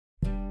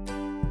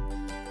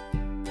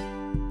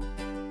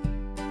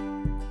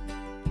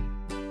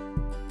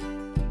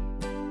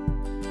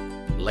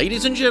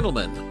Ladies and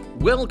gentlemen,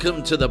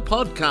 welcome to the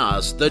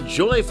podcast, The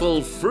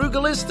Joyful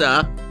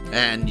Frugalista,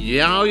 and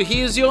now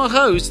here's your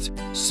host,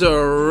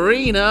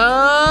 Serena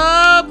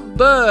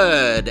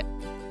Bird.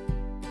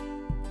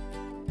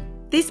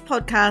 This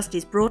podcast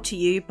is brought to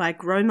you by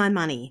Grow My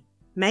Money.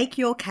 Make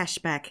your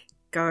cashback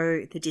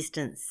go the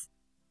distance.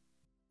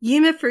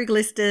 Yuma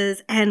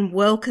Frugalistas, and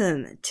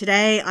welcome.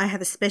 Today I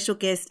have a special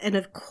guest, and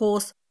of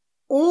course,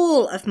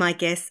 all of my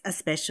guests are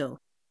special.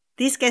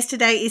 This guest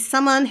today is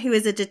someone who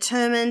is a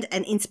determined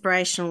and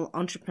inspirational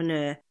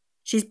entrepreneur.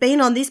 She's been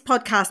on this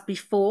podcast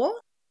before,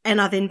 and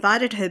I've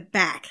invited her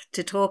back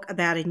to talk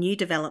about a new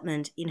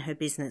development in her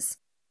business.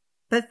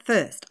 But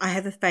first, I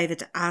have a favour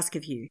to ask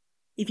of you.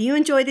 If you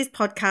enjoy this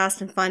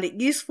podcast and find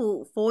it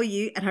useful for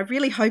you, and I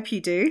really hope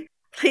you do,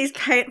 please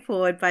pay it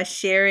forward by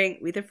sharing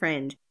with a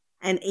friend.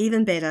 And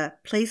even better,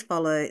 please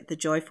follow the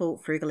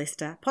Joyful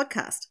Frugalista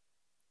podcast.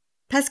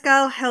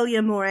 Pascale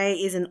Helyar-Moray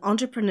is an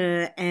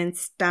entrepreneur and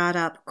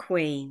startup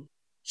queen.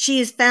 She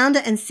is founder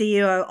and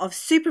CEO of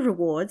Super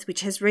Rewards,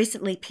 which has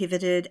recently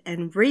pivoted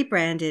and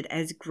rebranded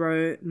as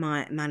Grow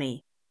My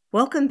Money.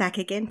 Welcome back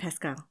again,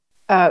 Pascale.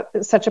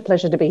 Such a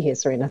pleasure to be here,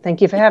 Serena. Thank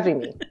you for having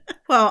me.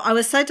 Well, I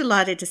was so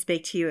delighted to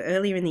speak to you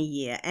earlier in the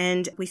year,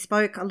 and we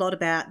spoke a lot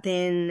about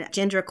then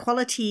gender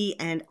equality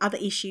and other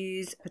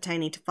issues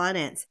pertaining to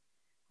finance.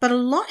 But a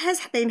lot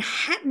has been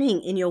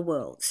happening in your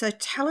world, so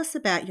tell us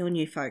about your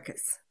new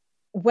focus.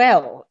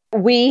 Well,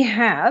 we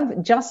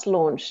have just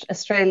launched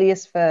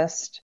Australia's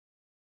first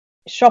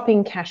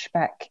shopping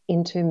cashback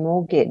into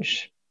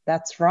mortgage.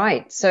 That's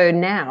right. So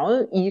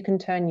now you can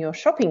turn your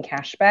shopping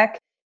cashback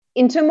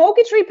into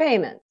mortgage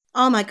repayment.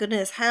 Oh my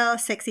goodness, how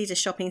sexy does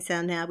shopping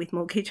sound now with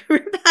mortgage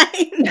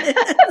repayment?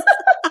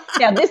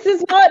 Now, this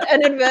is not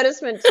an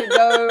advertisement to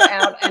go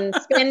out and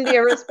spend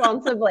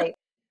irresponsibly,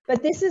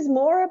 but this is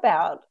more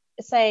about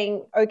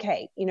saying,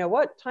 okay, you know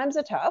what, times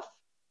are tough.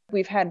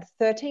 We've had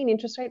 13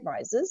 interest rate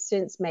rises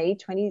since May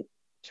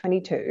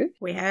 2022.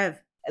 We have.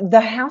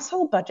 The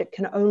household budget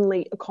can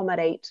only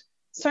accommodate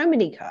so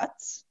many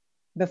cuts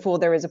before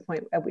there is a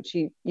point at which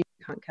you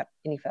can't cut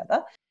any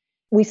further.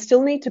 We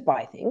still need to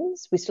buy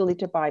things. We still need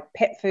to buy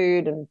pet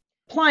food and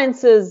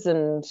appliances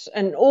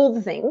and all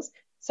the things.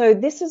 So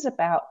this is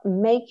about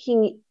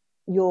making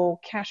your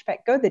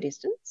cashback go the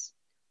distance,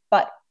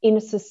 but in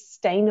a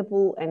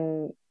sustainable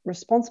and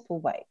responsible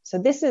way. So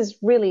this is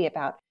really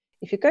about,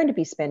 if you're going to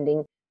be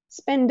spending,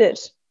 spend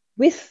it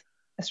with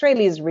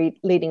Australia's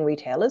leading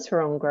retailers who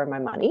are on Grow My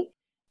Money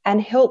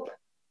and help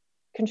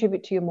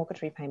contribute to your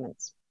mortgage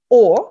repayments.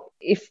 Or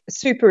if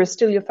super is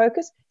still your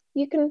focus,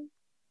 you can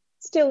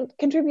still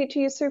contribute to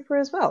your super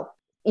as well.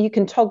 You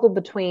can toggle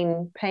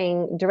between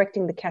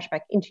directing the cash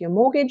back into your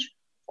mortgage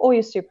or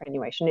your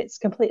superannuation. It's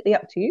completely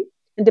up to you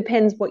and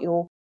depends what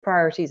your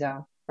priorities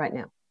are right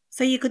now.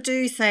 So you could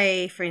do,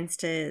 say, for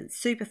instance,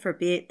 super for a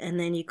bit, and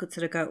then you could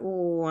sort of go,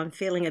 oh, I'm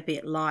feeling a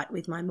bit light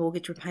with my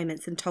mortgage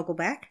repayments, and toggle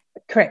back?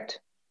 Correct.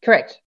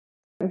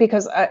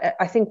 Because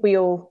I think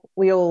the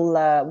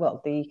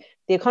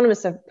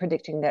economists are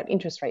predicting that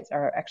interest rates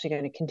are actually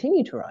going to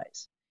continue to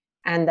rise,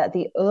 and that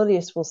the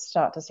earliest we'll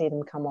start to see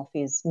them come off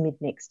is mid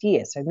next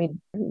year, so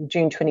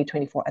mid-June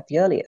 2024 at the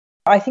earliest.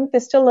 I think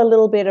there's still a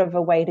little bit of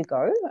a way to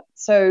go.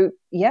 So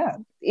yeah,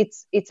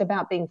 it's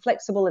about being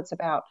flexible. It's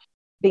about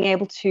being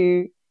able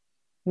to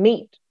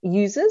meet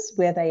users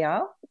where they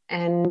are.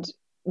 And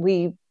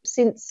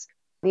since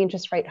the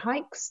interest rate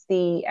hikes,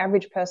 the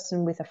average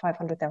person with a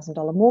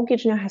 $500,000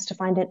 mortgage now has to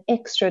find an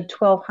extra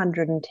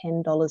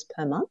 $1,210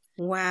 per month.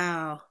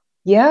 Wow.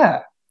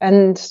 Yeah.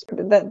 And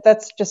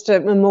that's just a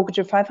mortgage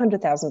of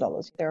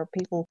 $500,000. There are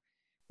people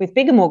with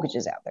bigger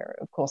mortgages out there,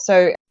 of course.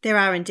 So there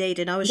are indeed.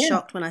 And I was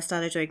shocked when I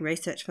started doing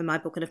research for my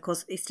book. And of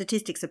course, the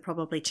statistics have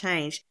probably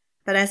changed.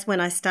 But as when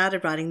I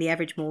started writing, the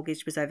average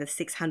mortgage was over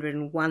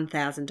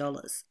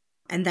 $601,000.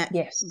 And that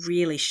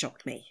really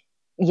shocked me.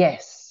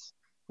 Yes.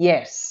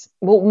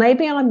 Well,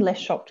 maybe I'm less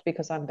shocked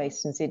because I'm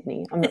based in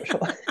Sydney. I'm not sure.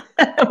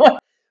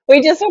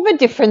 We just have a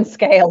different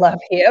scale up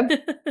here.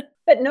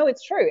 But no,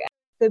 it's true.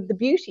 The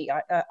beauty,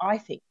 I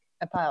think,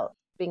 about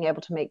being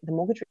able to make the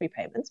mortgage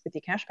repayments with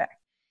your cashback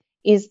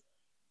is,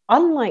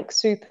 unlike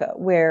super,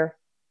 where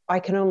I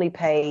can only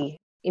pay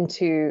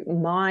into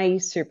my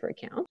super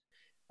account,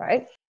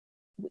 right?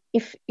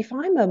 If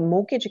I'm a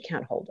mortgage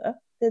account holder,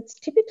 that's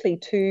typically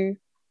two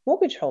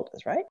mortgage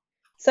holders, right?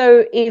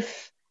 So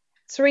if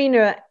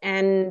Serena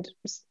and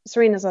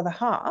Serena's other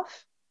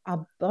half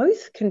are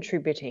both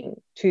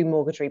contributing to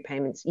mortgage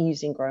repayments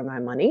using Grow My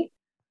Money,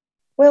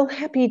 well,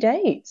 happy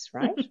days,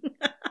 right?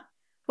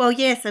 Well,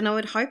 yes, and I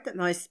would hope that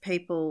most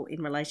people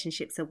in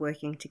relationships are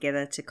working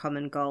together to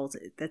common goals.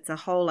 That's a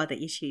whole other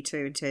issue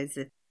too, in terms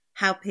of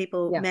how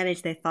people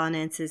manage their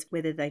finances,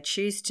 whether they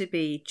choose to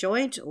be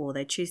joint or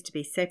they choose to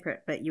be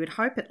separate. But you would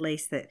hope at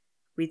least that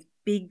with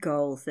big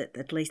goals that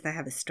at least they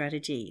have a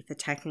strategy for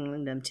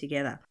tackling them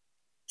together.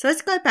 So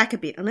let's go back a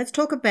bit and let's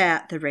talk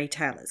about the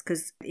retailers,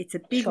 because it's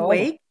a big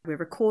week. We're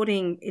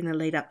recording in the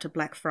lead up to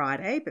Black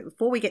Friday. But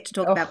before we get to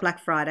talk about Black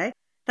Friday,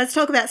 let's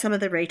talk about some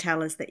of the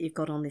retailers that you've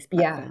got on this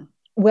platform. Yeah.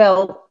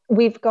 Well,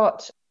 we've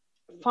got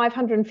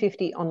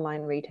 550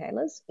 online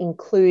retailers,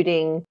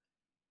 including,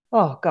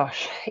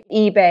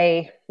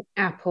 eBay,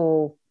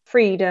 Apple,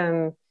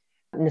 Freedom,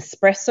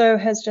 Nespresso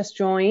has just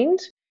joined.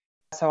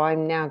 So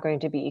I'm now going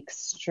to be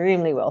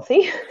extremely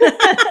wealthy.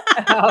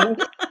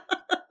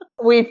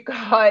 We've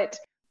got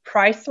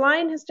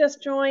Priceline has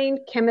just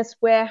joined, Chemist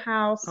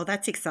Warehouse. Oh,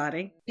 that's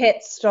exciting.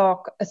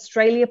 Petstock,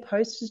 Australia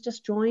Post has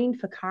just joined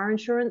for car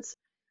insurance.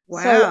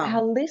 Wow. So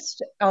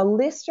our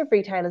list of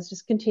retailers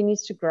just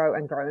continues to grow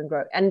and grow and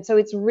grow. And so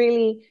it's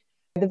really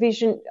the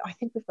vision. I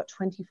think we've got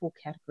 24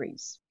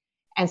 categories.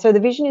 And so the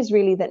vision is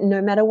really that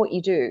no matter what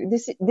you do,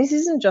 this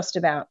isn't just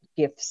about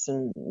gifts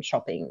and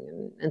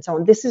shopping and so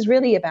on. This is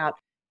really about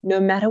no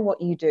matter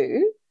what you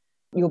do,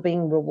 you're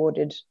being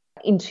rewarded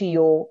into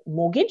your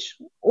mortgage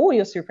or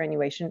your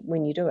superannuation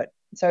when you do it.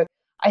 So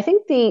I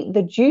think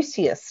the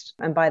juiciest,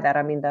 and by that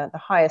I mean the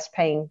highest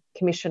paying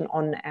commission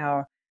on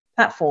our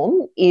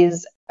platform,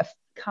 is a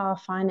car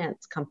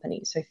finance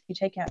company. So if you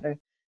take out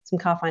some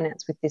car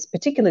finance with this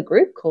particular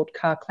group called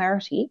Car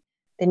Clarity,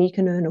 then you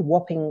can earn a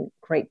whopping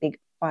great big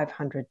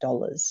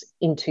 $500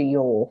 into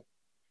your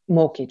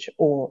mortgage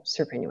or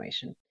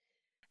superannuation.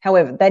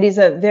 However, that is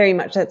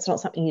that's not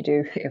something you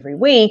do every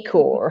week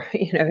or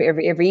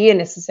every year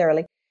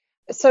necessarily.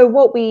 So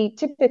what we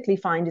typically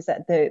find is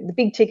that the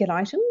big ticket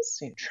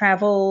items,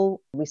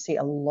 travel, we see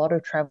a lot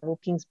of travel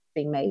bookings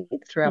being made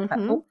through our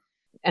platform.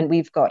 And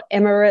we've got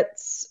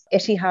Emirates,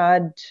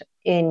 Etihad,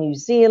 Air New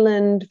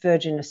Zealand,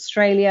 Virgin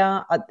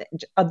Australia.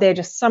 They're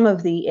just some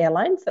of the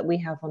airlines that we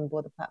have on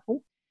board the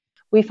platform.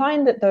 We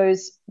find that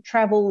those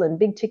travel and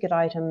big ticket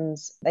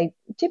items, they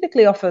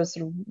typically offer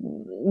sort of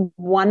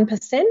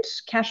 1%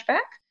 cash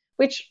back,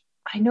 which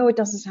I know it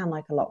doesn't sound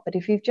like a lot, but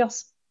if you've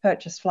just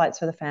purchased flights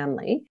for the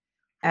family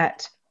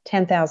at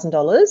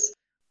 $10,000,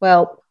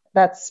 well,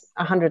 that's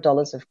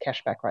 $100 of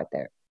cash back right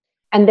there.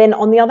 And then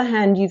on the other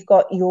hand, you've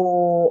got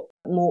your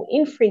more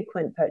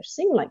infrequent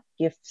purchasing like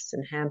gifts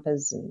and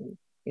hampers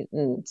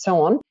and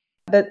so on.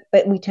 But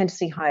we tend to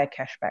see higher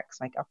cashbacks,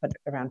 like up at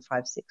around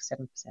 5, 6,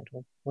 7%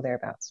 or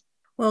thereabouts.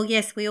 Well,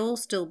 yes, we all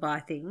still buy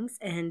things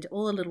and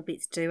all the little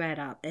bits do add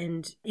up.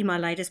 And in my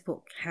latest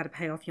book, How to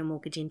Pay Off Your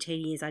Mortgage in 10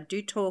 Years, I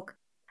do talk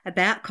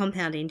about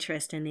compound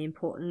interest and the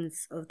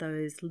importance of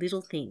those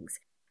little things.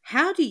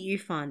 How do you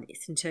find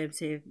this in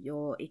terms of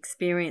your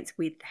experience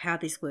with how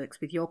this works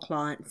with your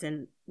clients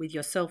and with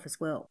yourself as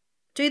well?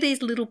 Do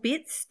these little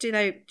bits, do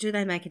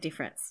they make a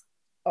difference?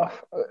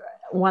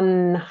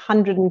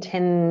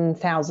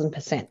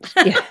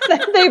 110,000%. Yeah,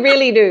 they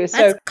really do.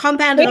 That's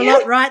compounded a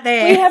lot right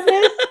there. We have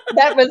this.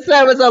 That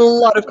was a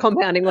lot of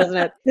compounding, wasn't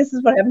it? This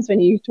is what happens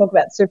when you talk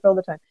about super all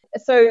the time.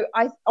 So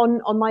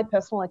on my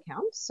personal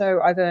account,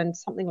 so I've earned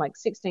something like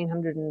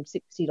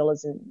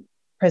 $1,660 in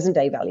present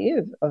day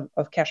value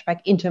of cash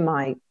back into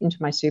my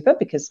super,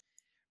 because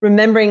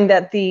remembering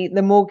that the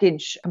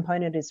mortgage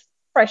component is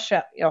fresh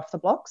off the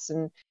blocks,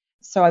 and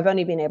so I've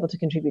only been able to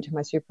contribute to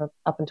my super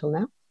up until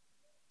now.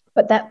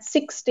 But that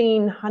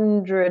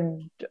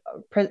 $1,600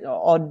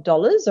 odd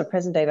of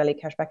present day value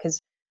cashback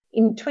has,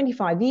 in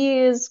 25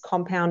 years,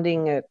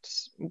 compounding at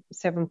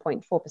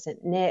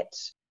 7.4% net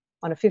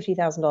on a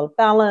 $50,000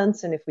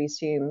 balance. And if we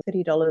assume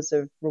 $30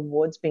 of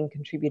rewards being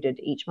contributed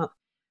each month,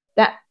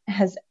 that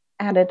has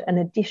added an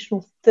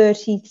additional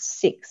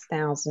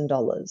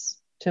 $36,000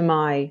 to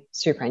my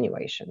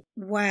superannuation.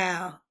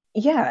 Wow.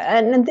 Yeah.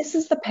 And this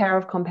is the power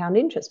of compound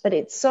interest, but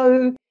it's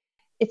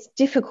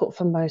difficult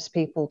for most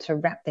people to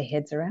wrap their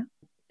heads around.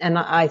 And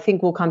I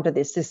think we'll come to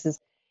this.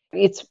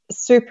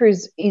 Super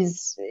is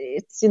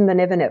it's in the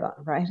never,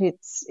 right?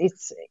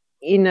 It's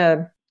in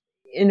a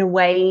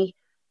way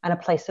and a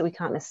place that we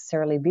can't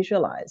necessarily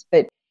visualize,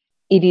 but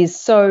it is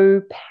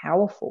so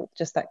powerful,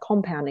 just that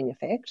compounding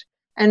effect.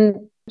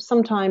 And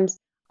sometimes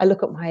I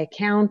look at my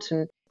account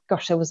and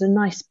gosh, there was a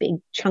nice big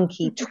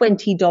chunky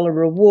 $20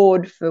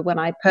 reward for when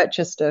I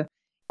purchased a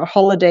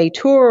holiday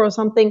tour or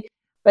something.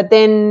 But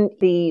then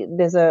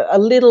there's a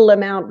little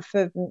amount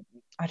for,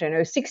 I don't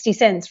know, 60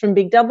 cents from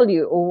Big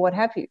W or what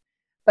have you.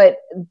 But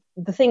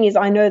the thing is,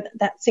 I know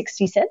that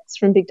 60 cents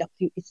from Big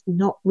W is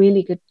not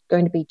really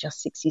going to be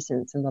just 60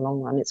 cents in the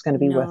long run. It's going to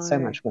be worth so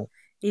much more.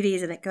 It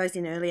is, and it goes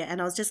in earlier. And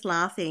I was just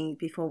laughing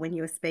before when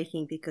you were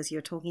speaking because you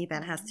were talking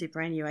about how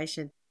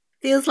superannuation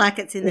feels like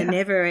it's in the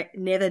never.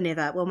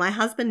 Well, my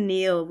husband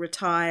Neil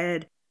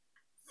retired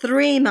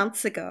 3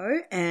 months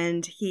ago,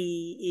 and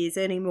he is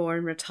earning more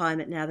in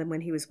retirement now than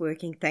when he was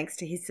working, thanks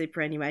to his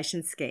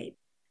superannuation scheme.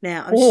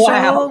 Now, I'm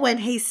sure when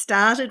he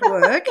started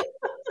work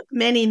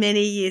many,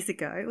 many years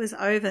ago, it was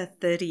over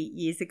 30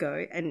 years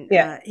ago, and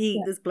he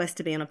was blessed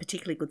to be on a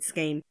particularly good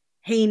scheme.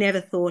 He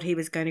never thought he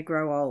was going to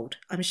grow old.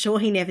 I'm sure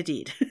he never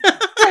did.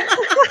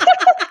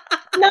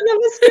 None of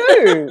us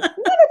do.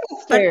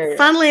 But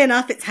funnily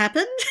enough, it's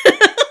happened.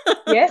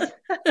 Yes.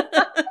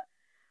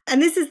 And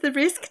this is the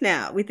risk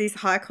now with this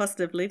high cost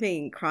of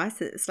living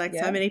crisis.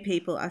 So many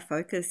people are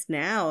focused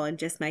now on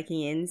just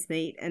making ends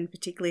meet, and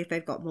particularly if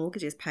they've got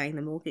mortgages, paying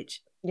the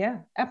mortgage. Yeah,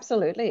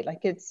 absolutely. Like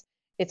it's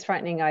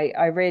frightening.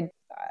 I read,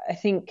 I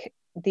think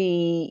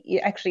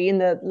actually in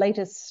the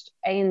latest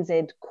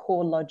ANZ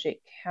CoreLogic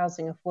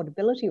Housing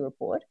Affordability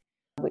Report,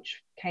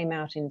 which came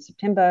out in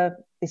September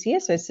this year,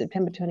 so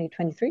September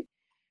 2023,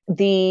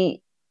 the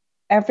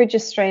average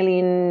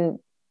Australian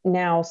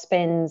now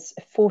spends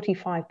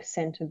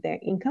 45% of their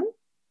income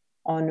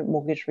on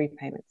mortgage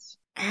repayments.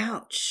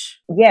 Ouch.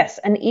 Yes,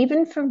 and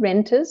even for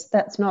renters,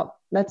 that's not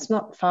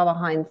far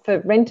behind. For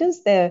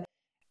renters, they're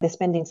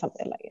spending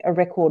something like a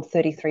record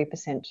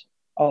 33%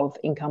 of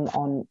income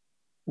on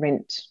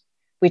rent,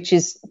 which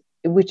is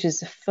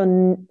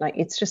fun. Like,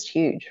 it's just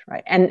huge,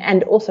 right?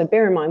 And also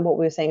bear in mind what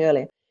we were saying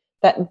earlier,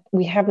 that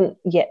we haven't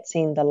yet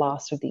seen the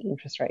last of the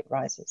interest rate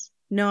rises.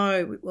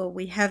 No, well,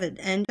 we haven't.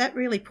 And that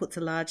really puts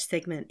a large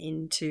segment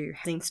into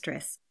housing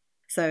stress.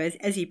 So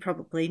as you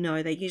probably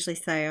know, they usually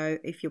say,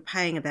 if you're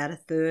paying about a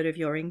third of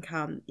your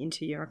income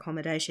into your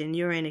accommodation,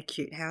 you're in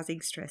acute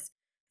housing stress.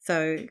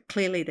 So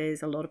clearly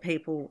there's a lot of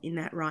people in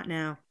that right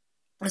now.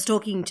 I was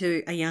talking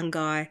to a young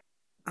guy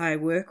I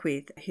work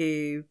with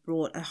who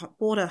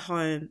bought a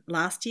home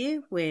last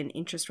year when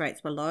interest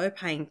rates were low,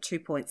 paying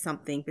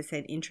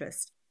 2-point-something%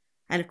 interest.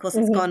 And of course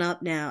it's gone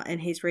up now,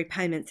 and his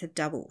repayments have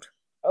doubled.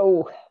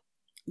 Oh.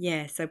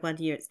 Yeah, so 1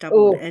 year it's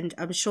doubled. And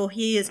I'm sure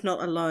he is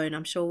not alone.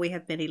 I'm sure we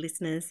have many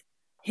listeners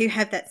who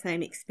have that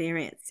same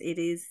experience. It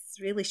is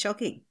really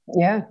shocking.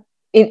 Yeah,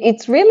 it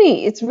is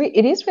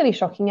really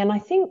shocking. And I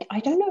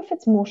don't know if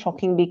it's more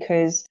shocking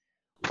because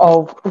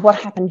of what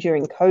happened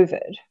during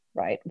COVID,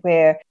 right?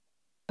 Where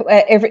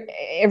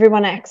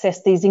everyone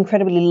accessed these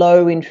incredibly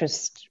low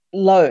interest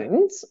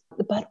loans,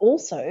 but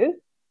also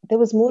there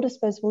was more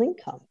disposable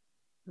income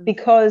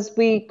because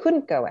we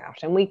couldn't go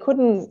out and we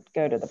couldn't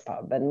go to the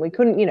pub and we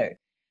couldn't,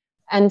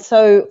 and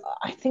so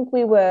I think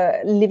we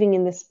were living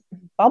in this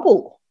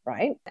bubble,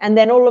 right? And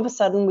then all of a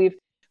sudden we've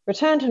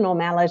returned to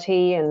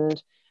normality, and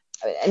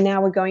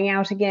now we're going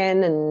out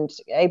again and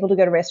able to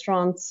go to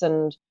restaurants,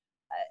 and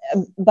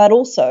but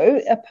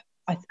also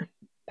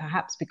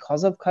perhaps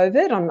because of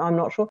COVID, I'm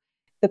not sure,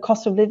 the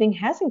cost of living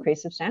has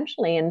increased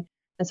substantially, and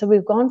so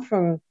we've gone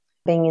from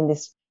being in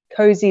this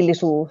cozy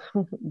little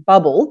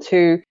bubble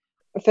to,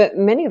 for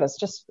many of us,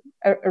 just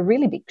a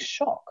really big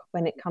shock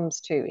when it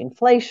comes to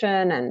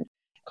inflation and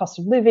cost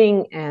of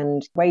living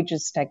and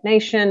wages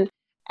stagnation,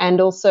 and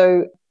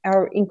also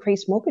our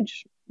increased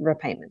mortgage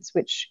repayments,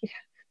 which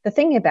the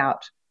thing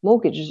about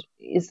mortgage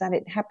is that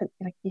it happens,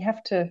 like, you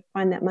have to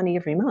find that money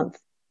every month,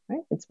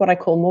 right? It's what I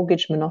call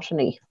mortgage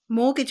monotony.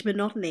 Mortgage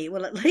monotony.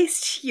 Well, at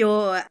least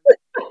your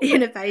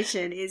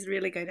innovation is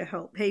really going to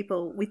help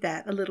people with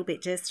that a little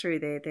bit, just through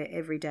their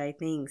everyday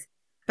things.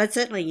 But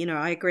certainly,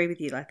 I agree with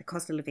you, like, the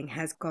cost of living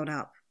has gone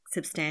up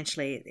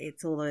substantially.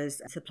 It's all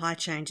those supply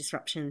chain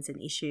disruptions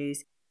and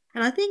issues.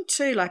 And I think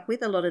too, like,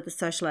 with a lot of the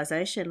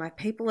socialisation, like,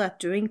 people are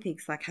doing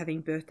things like having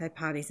birthday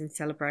parties and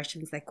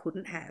celebrations they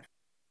couldn't have.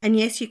 And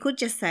yes, you could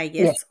just say,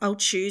 yes, I'll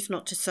choose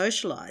not to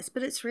socialise,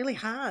 but it's really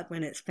hard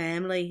when it's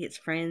family, it's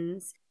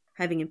friends,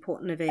 having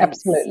important events.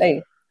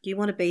 Absolutely. You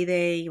want to be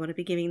there, you want to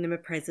be giving them a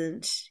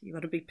present, you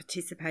want to be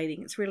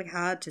participating. It's really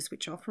hard to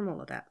switch off from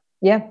all of that.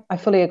 Yeah, I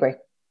fully agree.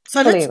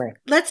 So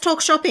let's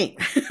talk shopping.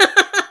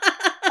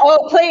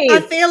 Oh, please. I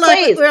feel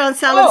like we're on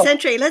Silent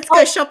Sentry. Let's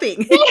go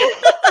shopping.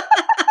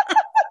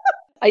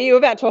 Are you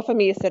about to offer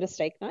me a set of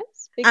steak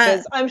knives?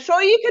 Because I'm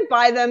sure you could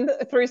buy them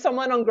through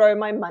someone on Grow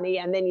My Money,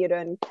 and then you'd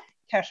earn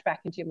cash back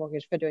into your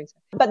mortgage for doing so.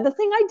 But the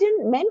thing I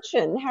didn't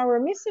mention, how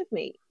remiss of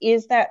me,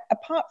 is that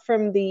apart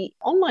from the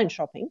online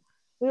shopping,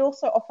 we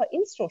also offer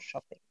in-store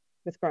shopping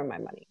with Grow My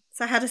Money.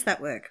 So how does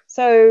that work?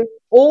 So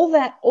all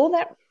that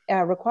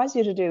requires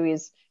you to do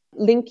is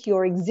link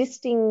your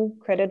existing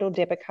credit or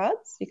debit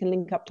cards. You can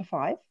link up to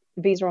 5,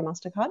 Visa or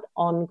MasterCard,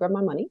 on Grow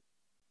My Money.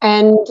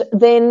 And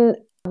then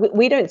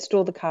we don't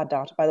store the card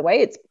data, by the way.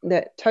 It's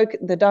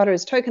the data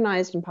is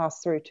tokenized and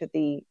passed through to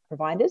the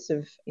providers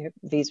of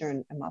Visa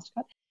and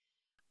MasterCard.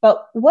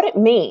 But what it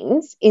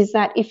means is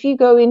that if you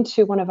go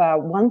into one of our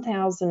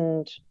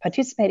 1,000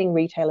 participating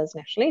retailers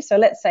nationally, so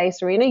let's say,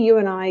 Serena, you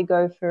and I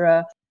go for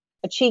a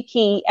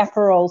cheeky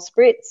Aperol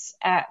spritz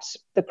at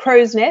the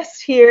Crow's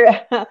Nest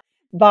here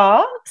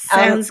bar.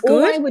 Sounds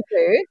good. All I would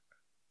do,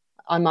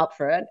 I'm up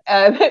for it.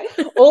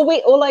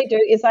 All I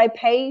do is I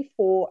pay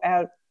for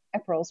our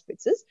Aperol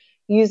spritzes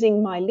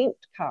using my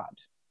linked card.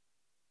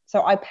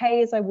 So I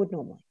pay as I would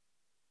normally.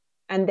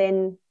 And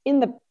then in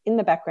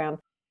the background,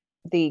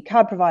 the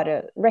card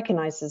provider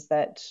recognizes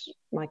that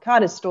my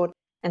card is stored,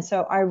 and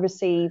so I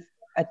receive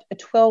a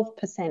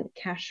 12%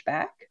 cash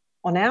back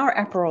on our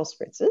Aperol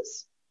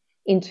spritzes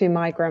into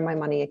my Grow My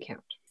Money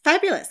account.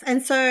 Fabulous.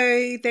 And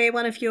so they're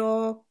one of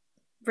your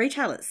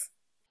retailers.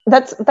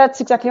 That's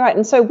exactly right.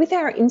 And so with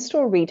our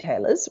in-store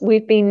retailers,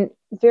 we've been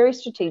very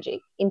strategic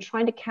in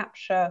trying to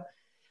capture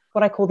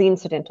what I call the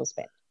incidental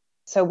spend.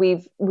 So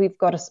we've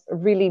got a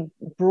really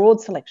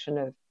broad selection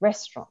of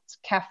restaurants,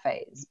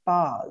 cafes,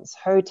 bars,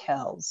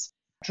 hotels,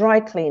 dry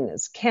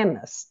cleaners,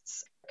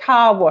 chemists,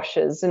 car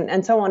washes,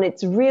 and so on.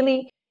 It's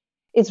really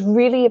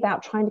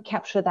about trying to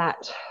capture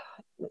that,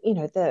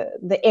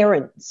 the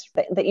errands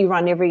that you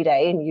run every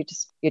day, and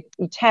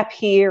you tap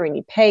here and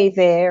you pay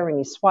there and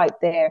you swipe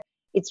there.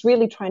 It's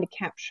really trying to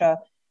capture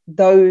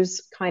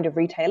those kind of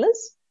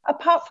retailers.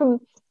 Apart from,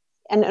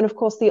 and of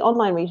course, the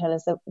online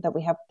retailers that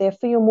we have, they're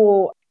for your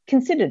more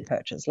considered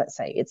purchase, let's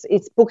say.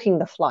 It's booking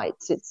the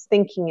flights. It's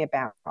thinking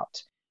about,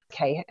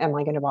 okay, am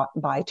I going to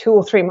buy 2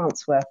 or 3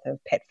 months worth of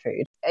pet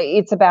food?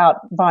 It's about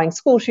buying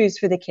school shoes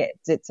for the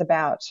kids. It's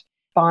about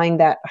buying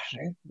that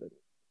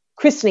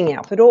christening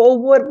outfit or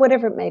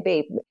whatever it may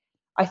be.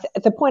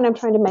 The point I'm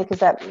trying to make is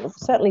that,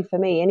 certainly for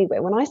me anyway,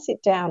 when I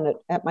sit down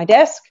at my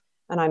desk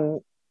and I'm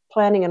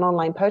planning an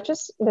online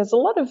purchase, there's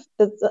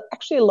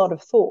actually a lot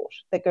of thought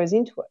that goes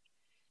into it.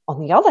 On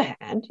the other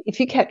hand, if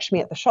you catch me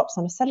at the shops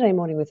on a Saturday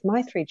morning with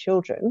my 3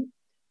 children,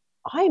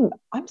 I'm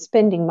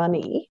spending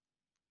money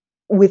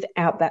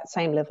without that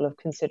same level of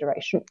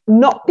consideration,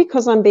 not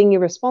because I'm being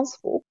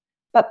irresponsible,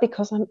 but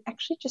because I'm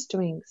actually just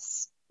doing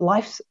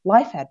life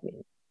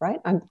admin, right?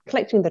 I'm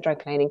collecting the dry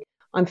cleaning.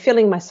 I'm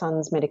filling my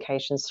son's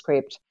medication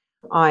script.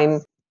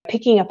 I'm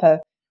picking up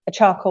a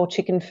charcoal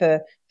chicken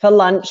for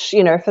lunch,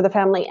 for the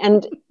family.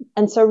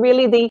 And so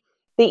really the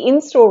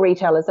in-store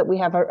retailers that we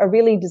have are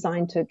really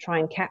designed to try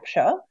and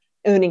capture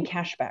earning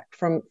cash back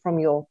from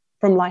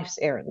life's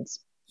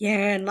errands.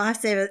 Yeah, and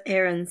life's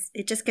errands,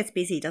 it just gets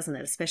busy, doesn't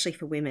it? Especially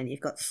for women.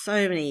 You've got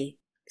so many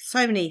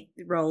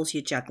roles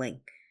you're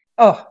juggling.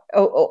 Oh,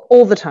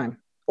 all the time.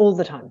 All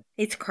the time.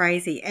 It's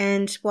crazy.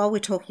 And while we're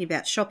talking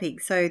about shopping,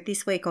 so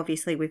this week,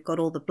 obviously, we've got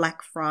all the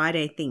Black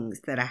Friday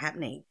things that are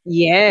happening.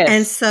 Yes.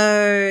 And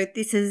so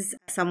this is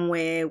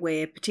somewhere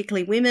where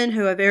particularly women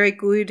who are very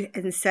good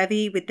and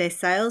savvy with their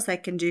sales, they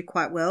can do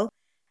quite well.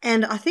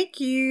 And I think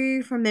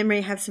you, from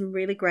memory, have some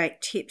really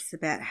great tips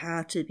about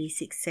how to be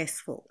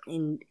successful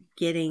in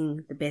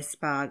getting the best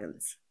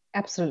bargains.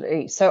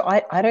 Absolutely. So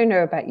I don't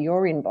know about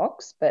your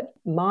inbox, but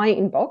my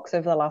inbox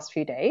over the last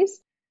few days,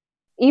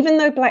 even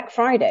though Black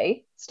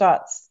Friday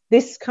starts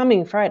this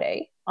coming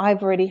Friday,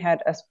 I've already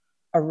had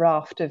a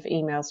raft of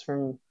emails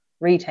from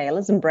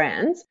retailers and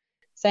brands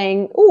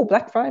saying, oh,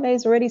 Black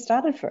Friday's already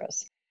started for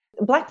us.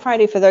 Black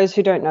Friday, for those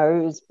who don't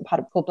know, is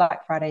called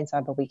Black Friday and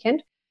Cyber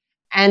Weekend.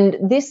 And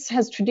this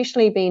has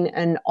traditionally been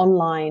an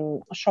online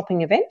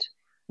shopping event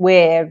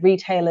where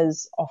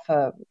retailers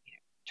offer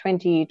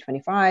 20,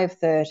 25,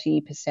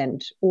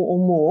 30% or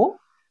more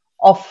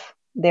off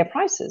their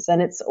prices.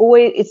 And it's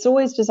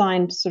always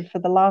designed sort of for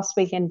the last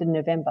weekend in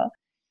November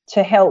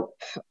to help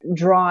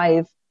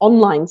drive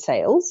online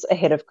sales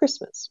ahead of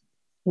Christmas,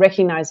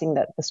 recognizing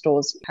that the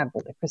stores have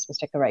all their Christmas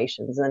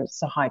decorations and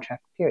it's a high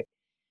traffic period.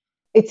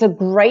 It's a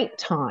great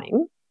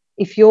time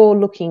if you're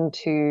looking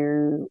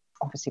to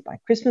obviously buy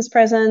Christmas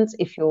presents,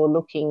 if you're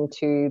looking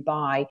to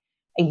buy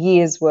a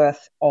year's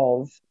worth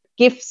of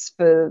gifts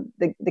for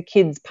the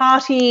kids'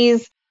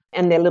 parties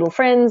and their little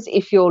friends,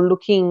 if you're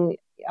looking,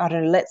 I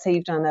don't know, let's say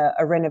you've done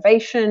a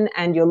renovation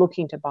and you're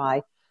looking to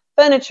buy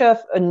furniture,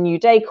 a new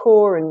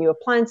decor and new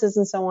appliances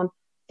and so on,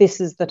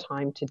 this is the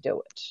time to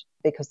do it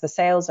because the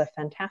sales are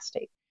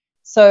fantastic.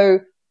 So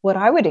what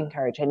I would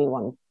encourage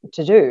anyone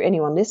to do,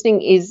 anyone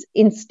listening, is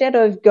instead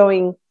of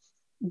going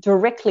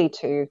directly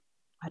to,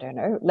 I don't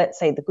know, let's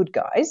say the Good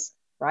Guys,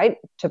 right,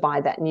 to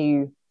buy that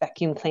new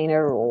vacuum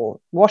cleaner or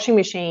washing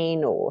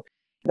machine or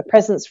the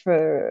presents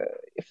for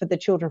the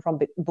children from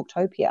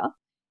Booktopia,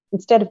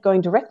 instead of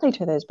going directly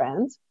to those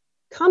brands,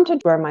 come to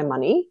Grow My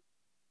Money,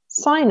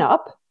 sign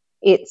up.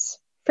 It's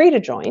free to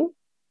join.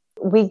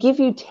 We give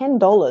you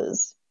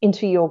 $10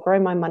 into your Grow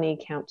My Money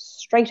account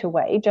straight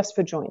away just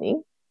for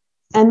joining.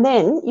 And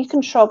then you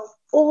can shop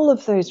all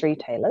of those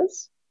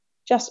retailers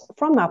just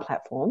from our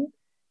platform.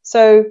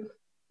 So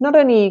not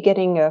only are you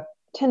getting a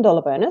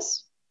 $10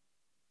 bonus,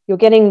 you're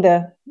getting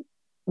the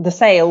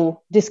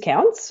sale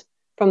discounts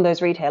from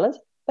those retailers,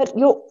 but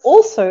you're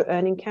also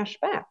earning cash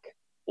back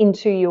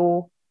into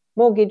your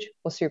mortgage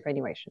or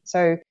superannuation.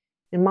 So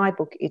in my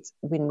book, it's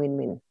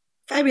win-win-win.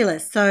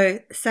 Fabulous. So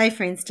say,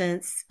 for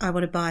instance, I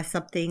want to buy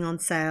something on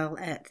sale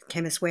at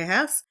Chemist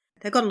Warehouse.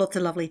 They've got lots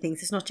of lovely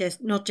things. It's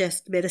not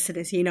just medicine,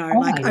 as you know.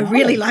 I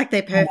really like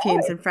their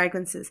perfumes and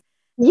fragrances.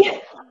 Yeah.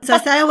 So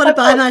say I want to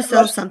buy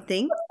myself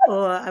something,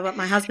 or I want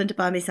my husband to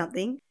buy me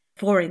something,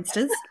 for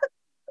instance.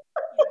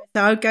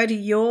 So I would go to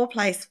your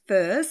place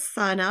first,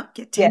 sign up,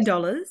 get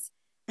 $10,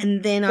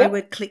 and then I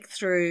would click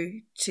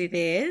through to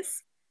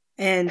theirs,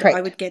 and Correct.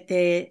 I would get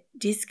their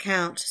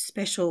discount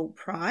special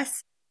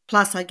price,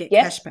 plus I get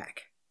cash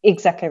back.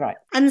 Exactly right.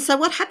 And so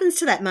what happens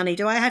to that money?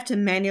 Do I have to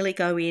manually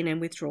go in and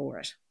withdraw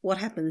it? What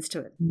happens to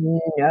it?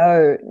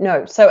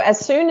 No. So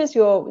as soon as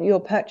your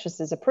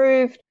purchase is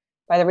approved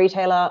by the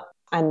retailer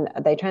and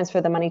they transfer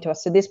the money to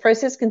us, so this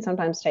process can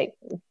sometimes take,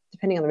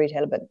 depending on the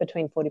retailer, but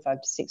between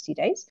 45 to 60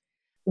 days.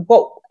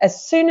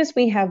 As soon as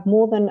we have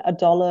more than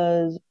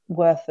 $1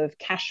 worth of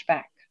cash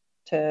back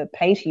to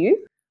pay to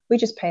you, we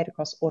just pay it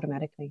across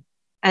automatically.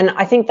 And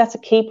I think that's a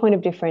key point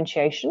of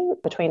differentiation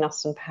between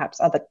us and perhaps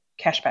other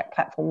cashback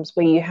platforms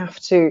where you have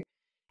to,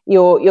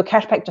 your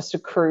cashback just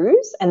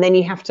accrues and then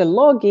you have to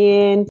log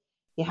in,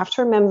 you have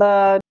to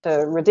remember to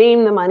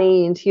redeem the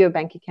money into your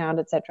bank account,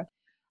 etc.,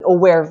 or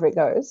wherever it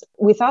goes.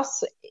 With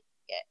us,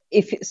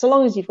 so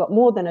long as you've got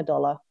more than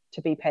 $1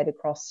 to be paid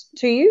across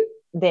to you,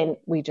 then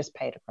we just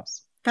pay it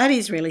across. That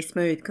is really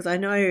smooth, because I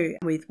know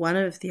with one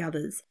of the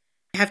others,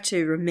 you have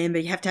to remember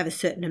you have to have a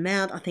certain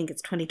amount. I think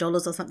it's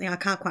 $20 or something. I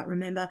can't quite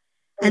remember.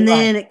 And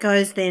then it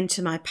goes then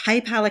to my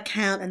PayPal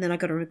account, and then I've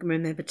got to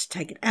remember to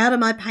take it out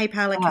of my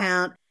PayPal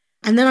account.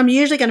 And then I'm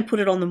usually going to put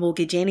it on the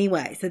mortgage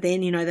anyway. So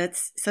then,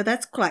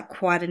 that's like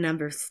quite a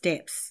number of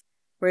steps.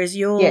 Whereas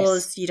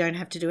yours, you don't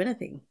have to do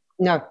anything.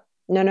 No.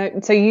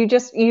 So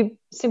you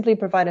simply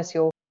provide us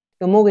your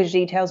mortgage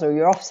details or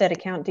your offset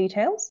account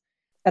details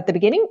at the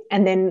beginning,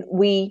 and then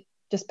we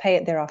just pay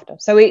it thereafter.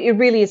 So it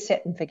really is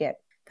set and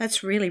forget.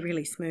 That's really,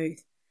 really smooth.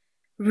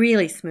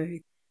 Really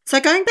smooth. So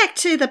going back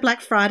to the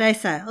Black Friday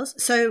sales,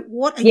 so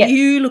what are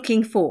you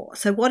looking for?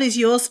 So what is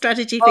your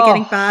strategy for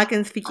getting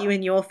bargains for you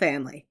and your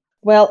family?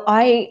 Well,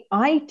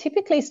 I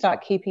typically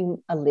start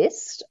keeping a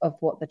list of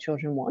what the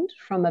children want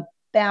from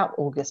about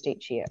August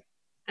each year.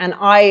 And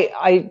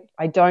I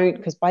don't,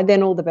 because by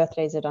then all the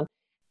birthdays are done.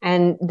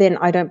 And then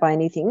I don't buy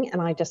anything,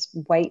 and I just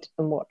wait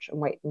and watch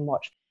and wait and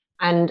watch.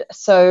 And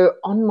so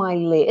on my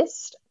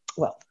list,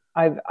 well,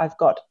 I've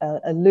got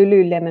a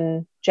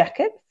Lululemon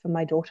jacket for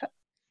my daughter.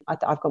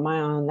 I've got my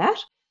eye on that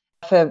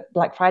for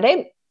Black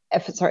Friday.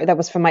 Sorry, that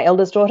was for my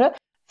eldest daughter.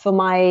 For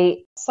my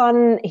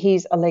son,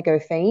 he's a Lego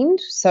fiend.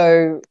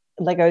 So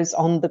Lego's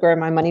on the Grow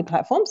My Money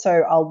platform.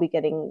 So I'll be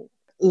getting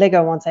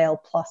Lego on sale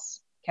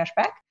plus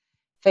cashback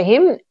for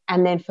him.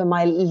 And then for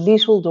my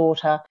little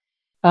daughter,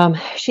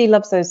 she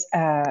loves those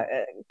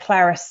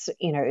Claris,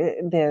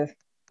 the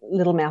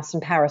Little Mouse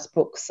and Paris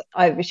books.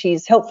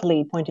 She's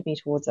helpfully pointed me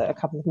towards a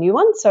couple of new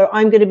ones. So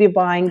I'm going to be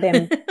buying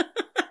them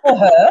for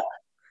her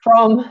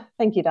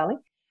thank you, darling,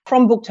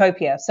 from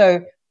Booktopia.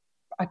 So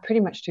I pretty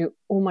much do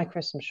all my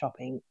Christmas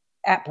shopping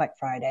at Black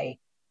Friday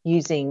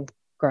using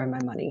Grow My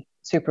Money,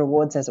 Super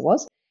Rewards as it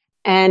was.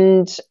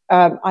 And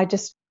I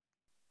just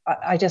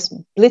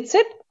blitz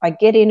it. I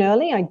get in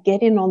early. I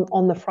get in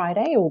on the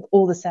Friday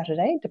or the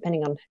Saturday,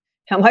 depending on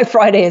how my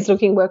Friday is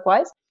looking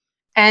work-wise.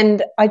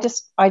 And I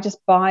just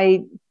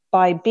buy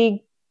big,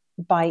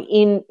 buy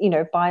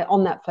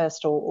on that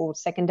first or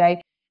second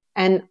day.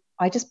 And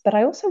but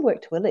I also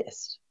work to a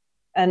list.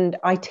 And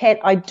I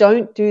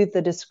don't do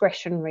the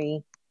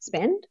discretionary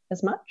spend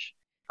as much,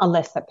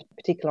 unless that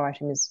particular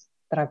item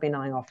that I've been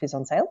eyeing off is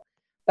on sale.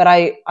 But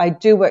I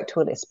do work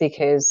to a list,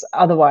 because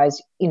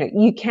otherwise,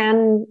 you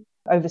can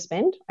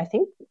overspend. I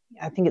think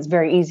it's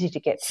very easy to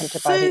get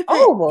tempted by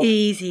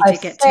easy to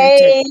get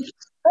tempted.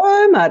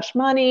 So much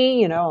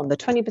money, on the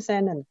 20%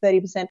 and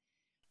 30%.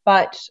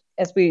 But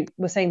as we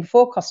were saying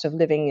before, cost of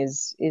living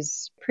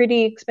is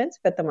pretty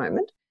expensive at the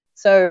moment.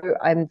 So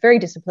I'm very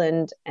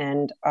disciplined,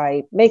 and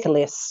I make a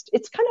list.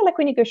 It's kind of like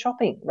when you go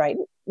shopping, right?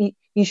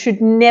 You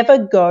should never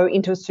go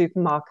into a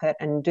supermarket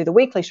and do the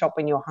weekly shop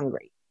when you're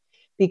hungry,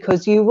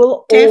 because you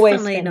will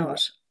always spend more.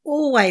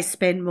 Always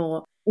spend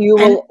more. You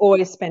will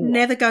always spend more.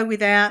 Never go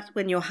without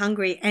when you're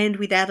hungry and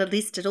without a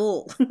list at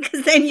all,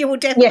 because then you will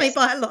definitely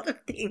buy a lot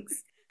of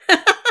things.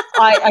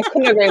 I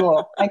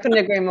couldn't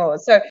agree more.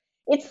 So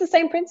it's the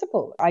same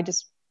principle. I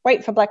just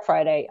wait for Black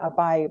Friday. I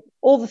buy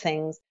all the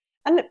things.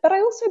 But I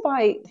also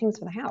buy things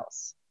for the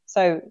house.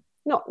 So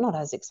not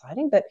as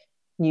exciting, but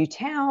new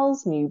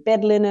towels, new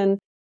bed linen,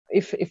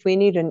 if we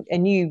need a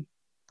new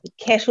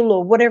kettle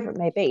or whatever it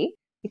may be,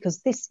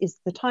 because this is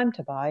the time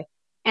to buy.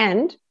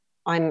 And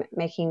I'm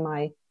making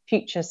my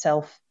future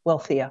self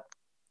wealthier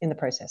in the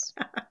process.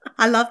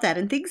 I love that.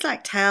 And things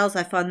like towels,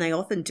 I find they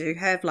often do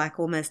have like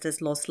almost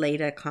as loss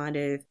leader kind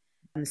of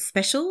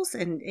specials,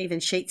 and even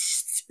sheet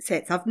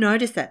sets. I've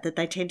noticed that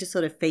they tend to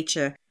sort of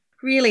feature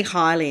really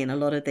highly in a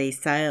lot of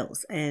these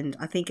sales. And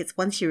I think it's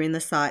once you're in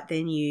the site,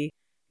 then you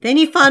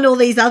find all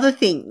these other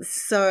things.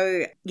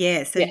 So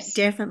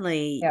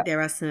definitely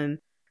there are some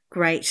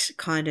great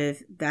kind of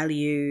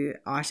value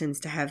items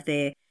to have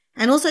there.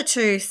 And also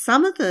too,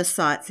 some of the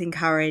sites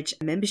encourage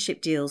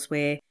membership deals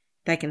where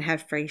they can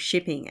have free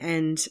shipping,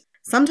 and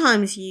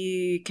sometimes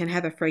you can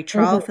have a free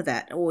trial for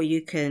that, or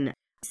you can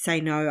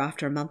say no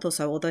after a month or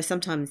so, although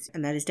sometimes,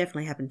 and that has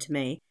definitely happened to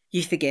me,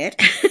 you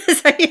forget.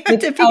 So you have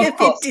to be a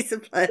bit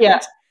disciplined. Yeah.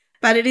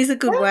 But it is a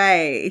good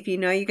way, if you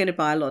know you're going to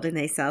buy a lot in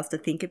these sales, to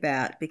think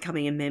about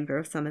becoming a member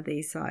of some of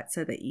these sites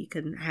so that you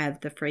can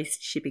have the free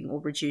shipping or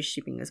reduced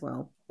shipping as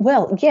well.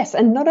 Well, yes.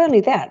 And not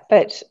only that,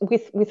 but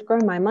with Grow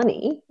My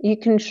Money, you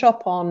can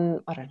shop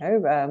on, I don't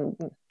know,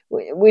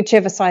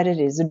 whichever site it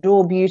is,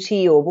 Adore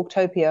Beauty or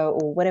Booktopia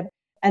or whatever.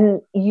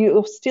 And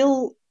you're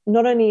still,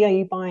 not only are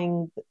you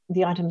buying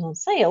the items on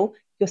sale,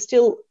 you're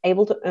still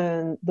able to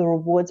earn the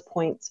rewards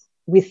points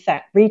with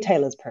that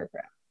retailer's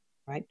program,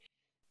 right?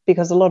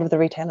 Because a lot of the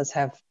retailers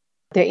have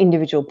their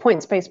individual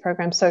points-based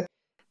programs. So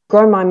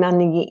Grow My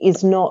Money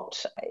it's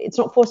not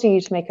forcing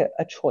you to make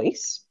a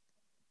choice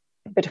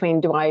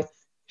between, do I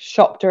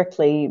shop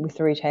directly with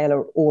the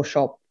retailer or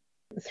shop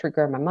through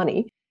Grow My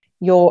Money?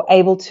 You're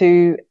able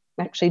to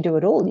actually do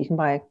it all. You can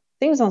buy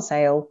things on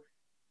sale,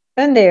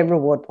 earn their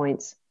reward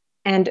points,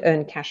 and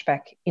earn cash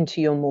back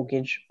into your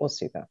mortgage or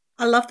super.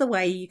 I love the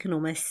way you can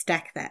almost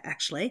stack that,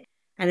 actually.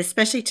 And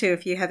especially too,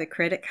 if you have a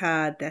credit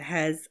card that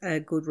has a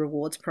good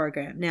rewards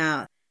program.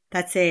 Now,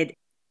 that said,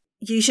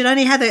 you should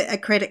only have a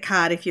credit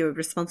card if you're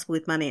responsible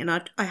with money. And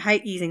I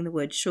hate using the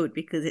word should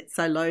because it's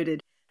so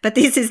loaded. But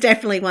this is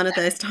definitely one of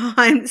those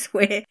times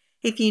where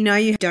if you know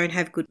you don't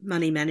have good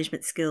money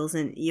management skills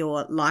and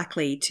you're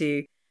likely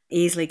to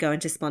easily go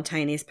into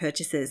spontaneous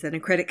purchases, then a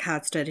credit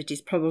card strategy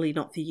is probably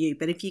not for you.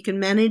 But if you can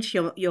manage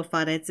your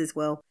finances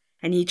well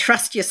and you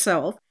trust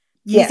yourself,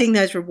 using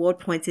those reward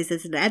points is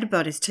as an added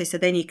bonus too. So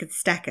then you can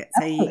stack it.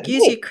 So you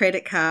use your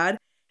credit card,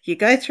 you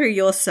go through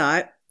your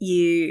site,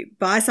 you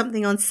buy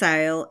something on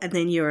sale, and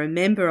then you're a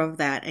member of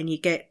that and you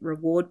get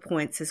reward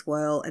points as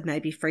well and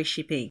maybe free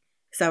shipping.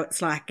 So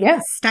it's like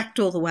stacked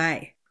all the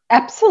way.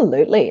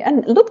 Absolutely.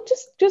 And look,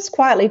 just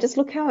quietly, just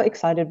look how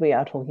excited we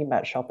are talking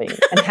about shopping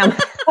and how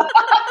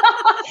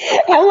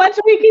much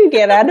we can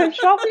get out of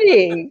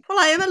shopping. Well,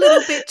 I am a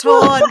little bit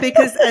torn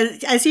because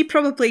as you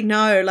probably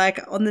know, like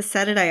on the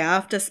Saturday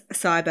after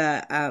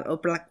Cyber or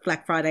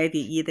Black Friday of the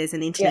year, there's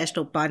an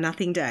International Buy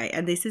Nothing Day.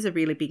 And this is a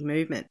really big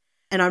movement.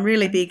 And I'm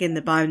really big in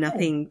the Buy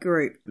Nothing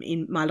group.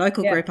 In my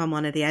local group, I'm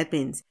one of the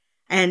admins.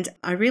 And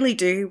I really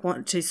do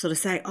want to sort of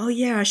say, oh,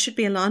 yeah, I should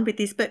be aligned with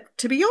this. But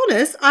to be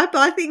honest, I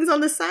buy things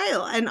on the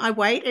sale and I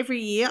wait every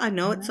year. I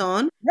know it's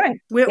on. Right.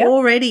 We're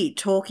already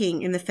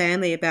talking in the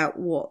family about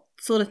what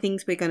sort of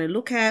things we're going to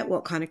look at,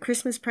 what kind of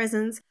Christmas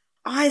presents.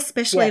 I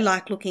especially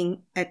like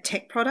looking at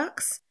tech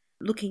products,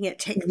 looking at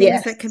tech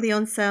things that can be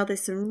on sale.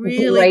 There's some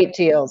really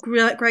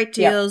great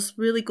deals,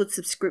 really good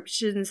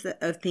subscriptions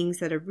of things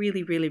that are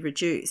really, really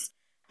reduced.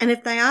 And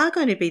if they are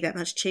going to be that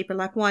much cheaper,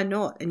 like why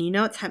not? And you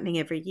know it's happening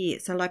every year.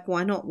 So like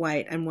why not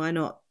wait and why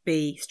not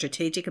be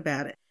strategic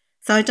about it?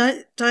 So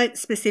I don't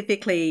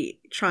specifically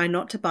try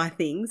not to buy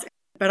things,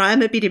 but I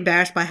am a bit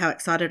embarrassed by how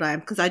excited I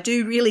am because I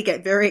do really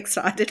get very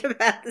excited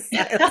about the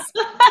sales.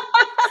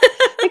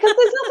 Because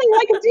there's nothing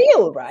like a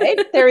deal, right?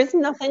 There is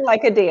nothing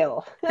like a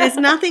deal. There's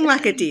nothing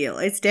like a deal.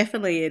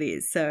 It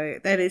is. So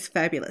that is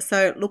fabulous.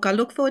 So look, I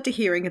look forward to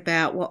hearing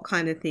about what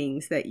kind of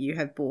things that you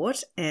have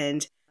bought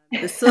and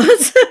the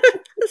sorts of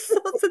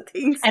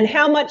things. And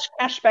how much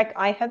cashback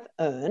I have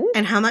earned.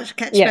 And how much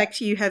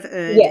cashback you have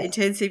earned in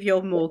terms of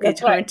your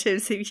mortgage or in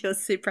terms of your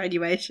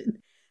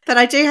superannuation. But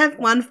I do have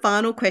one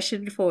final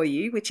question for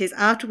you, which is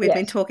after we've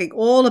been talking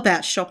all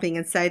about shopping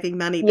and saving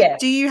money,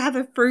 do you have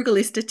a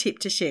Frugalista tip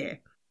to share?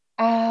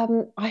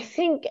 I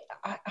think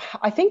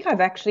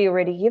I've actually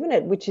already given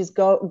it, which is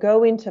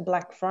go into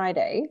Black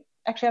Friday.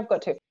 Actually, I've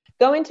got to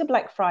go into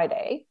Black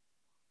Friday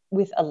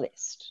with a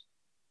list,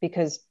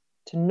 because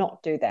to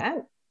not do that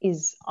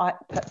is,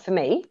 for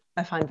me,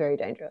 I find very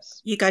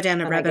dangerous. You go down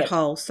a rabbit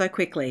hole so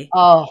quickly.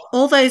 Oh,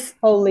 all those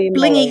holy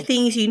blingy moly.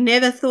 things you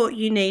never thought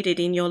you needed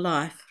in your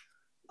life.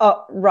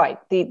 Oh, right.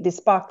 The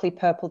sparkly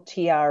purple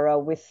tiara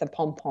with the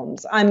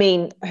pom-poms. I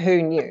mean,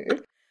 who knew?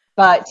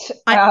 But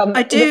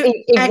I do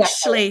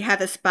actually have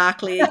a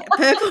sparkly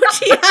purple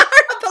tiara,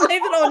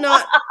 believe it or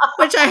not,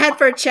 which I had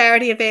for a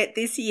charity event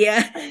this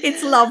year.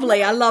 It's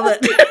lovely. I love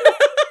it.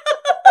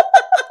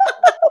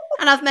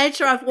 And I've made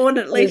sure I've worn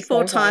it at least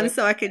 4 times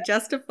so I can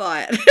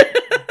justify it.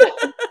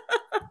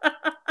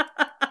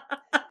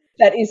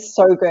 That is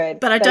so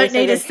good. But I don't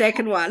need a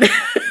second one.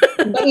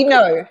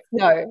 No.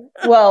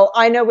 Well,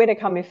 I know where to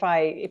come if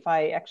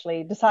I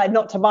actually decide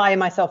not to buy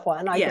myself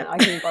one. I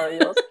can borrow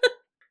yours.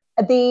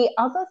 The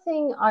other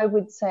thing I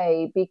would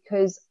say,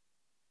 because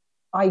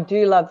I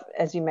do love,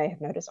 as you may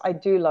have noticed, I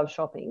do love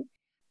shopping,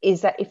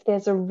 is that if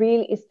there's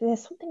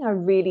something I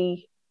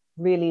really,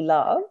 really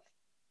love,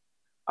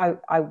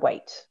 I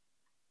wait.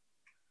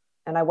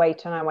 And I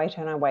wait and I wait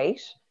and I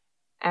wait.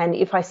 And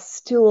if I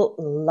still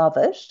love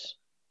it,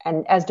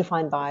 and as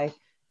defined by,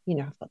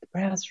 I've got the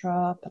browser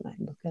up and I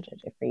look at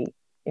it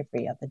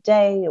every other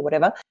day or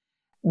whatever,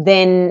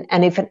 then,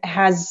 and if it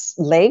has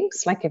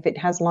legs, like if it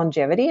has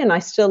longevity and I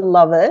still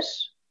love it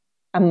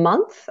a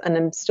month and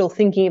I'm still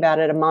thinking about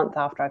it a month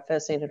after I've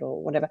first seen it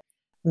or whatever,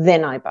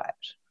 then I buy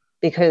it,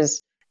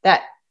 because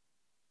that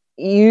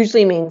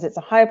usually means it's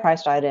a higher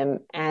priced item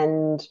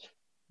and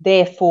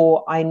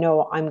therefore I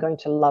know I'm going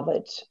to love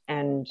it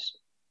and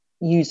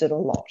use it a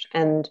lot.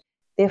 And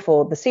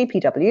therefore the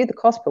CPW, the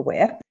cost per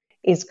wear,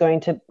 is going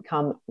to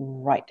come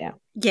right down.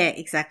 Yeah,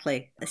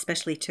 exactly.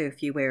 Especially too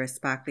if you wear a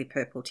sparkly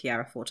purple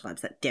tiara 4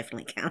 times, that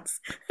definitely counts.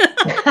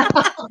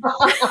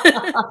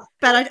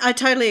 But I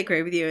totally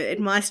agree with you.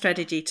 And my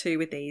strategy too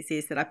with these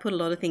is that I put a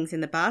lot of things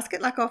in the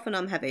basket. Like often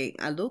I'm having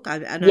a look.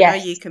 I know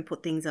you can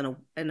put things on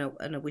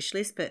a wish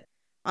list, but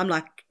I'm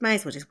like, may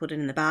as well just put it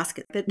in the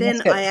basket. But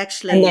then I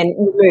actually... And then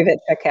remove it,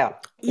 check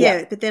out.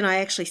 Yeah, but then I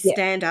actually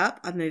stand up.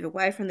 I move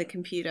away from the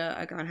computer.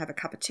 I go and have a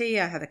cup of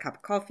tea. I have a cup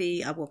of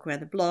coffee. I walk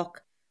around the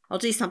block. I'll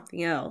do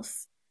something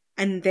else,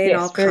 and then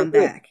I'll come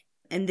back,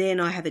 and then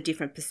I have a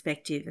different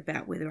perspective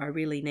about whether I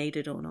really need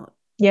it or not.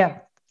 Yeah,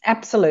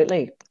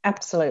 absolutely.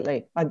 That's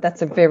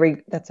a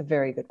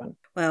very good one.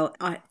 Well,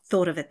 I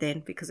thought of it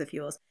then because of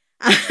yours.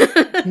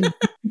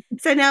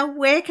 So now,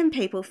 where can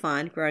people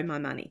find Grow My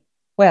Money?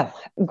 Well,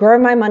 Grow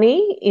My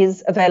Money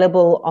is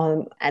available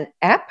on an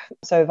app,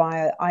 so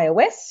via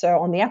iOS, so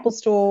on the Apple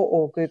Store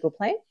or Google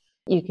Play.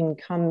 You can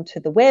come to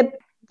the web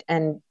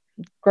and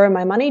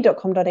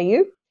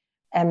growmymoney.com.au.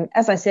 And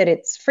as I said,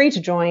 it's free to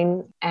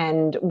join.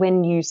 And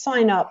when you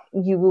sign up,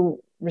 you will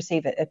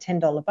receive a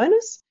 $10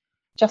 bonus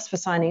just for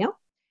signing up.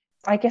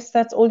 I guess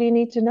that's all you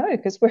need to know,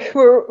 because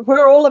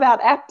we're all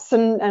about apps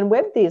and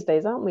web these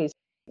days, aren't we?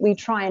 We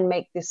try and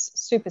make this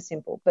super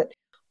simple. But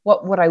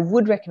what I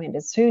would recommend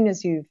as soon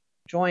as you've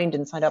joined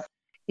and signed up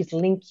is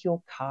link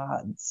your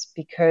cards,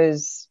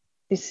 because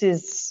this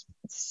is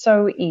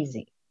so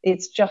easy.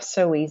 It's just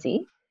so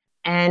easy.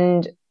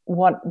 And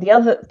what the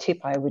other tip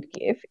I would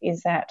give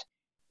is that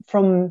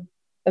from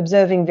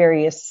observing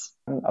various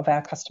of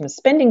our customers'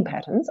 spending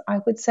patterns, I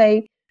would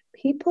say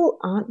people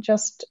aren't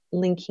just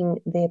linking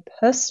their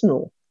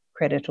personal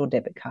credit or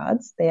debit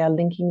cards, they are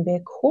linking their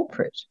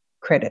corporate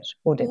credit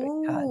or debit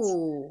cards.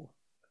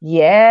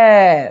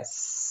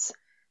 Yes,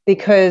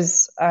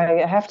 because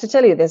I have to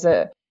tell you,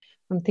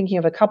 I'm thinking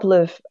of a couple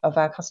of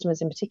our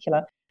customers in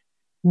particular.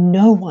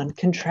 No one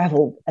can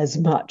travel as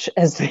much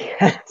as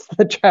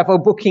the travel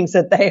bookings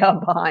that they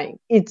are buying.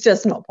 It's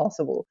just not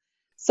possible.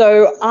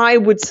 So I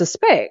would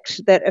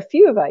suspect that a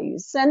few of our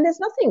users, and there's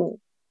nothing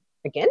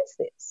against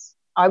this,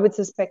 I would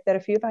suspect that a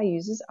few of our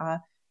users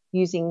are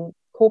using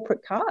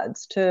corporate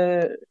cards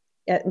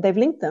they've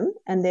linked them,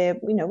 and they're,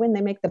 when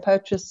they make the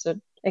purchase at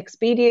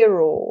Expedia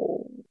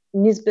or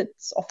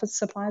Nisbet's Office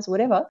Supplies or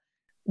whatever,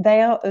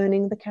 they are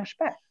earning the cash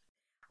back.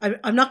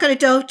 I'm not going to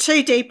delve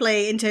too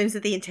deeply in terms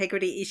of the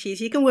integrity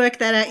issues. You can work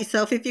that out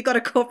yourself if you've got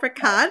a corporate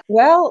card.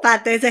 Well,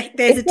 but there's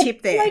a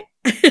tip there.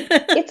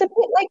 It's a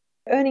bit like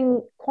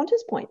earning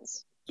Qantas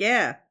points.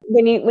 Yeah.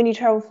 When you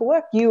travel for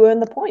work, you earn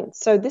the points.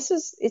 So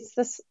it's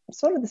this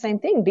sort of the same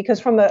thing, because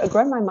from a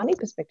Grow My Money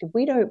perspective,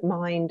 we don't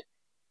mind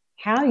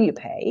how you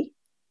pay,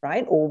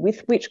 right? Or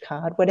with which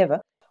card,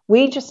 whatever.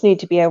 We just need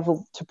to be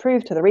able to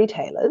prove to the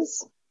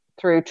retailers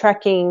through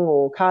tracking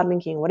or card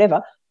linking or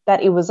whatever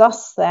that it was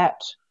us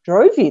that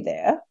drove you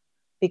there,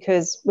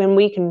 because when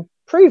we can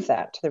prove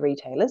that to the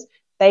retailers,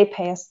 they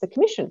pay us the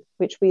commission,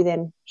 which we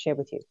then share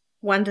with you.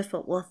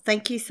 Wonderful. Well,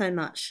 thank you so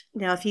much.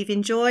 Now, if you've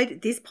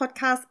enjoyed this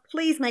podcast,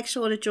 please make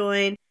sure to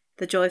join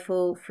the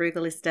Joyful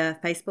Frugalista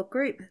Facebook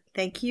group.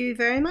 Thank you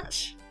very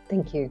much.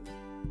 Thank you.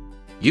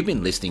 You've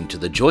been listening to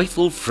the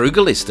Joyful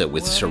Frugalista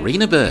with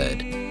Serena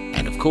Bird.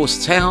 And of course,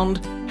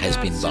 sound has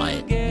been by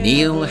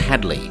Neil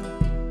Hadley.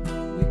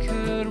 We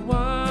could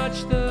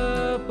watch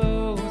the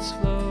boats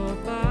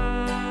float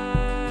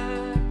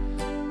by.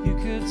 You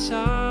could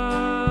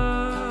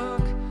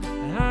talk,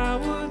 and I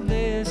would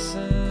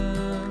listen.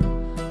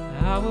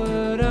 I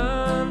would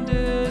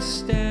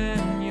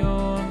understand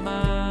your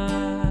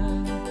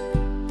mind.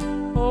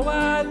 Oh,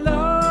 I'd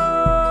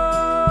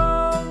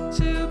love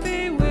to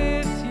be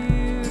with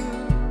you,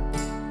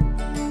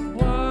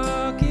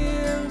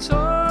 walking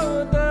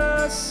toward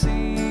the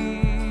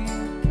sea,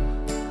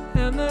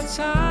 and the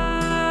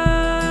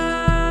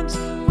times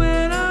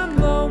when I'm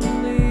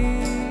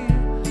lonely,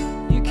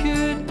 you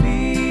could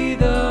be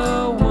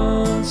the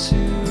one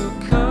to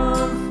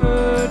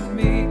comfort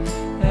me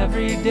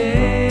every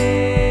day.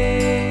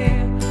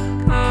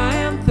 I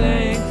am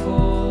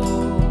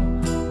thankful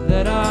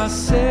that our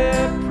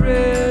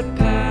separate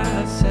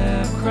paths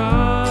have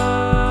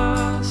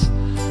crossed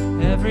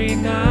every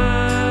night.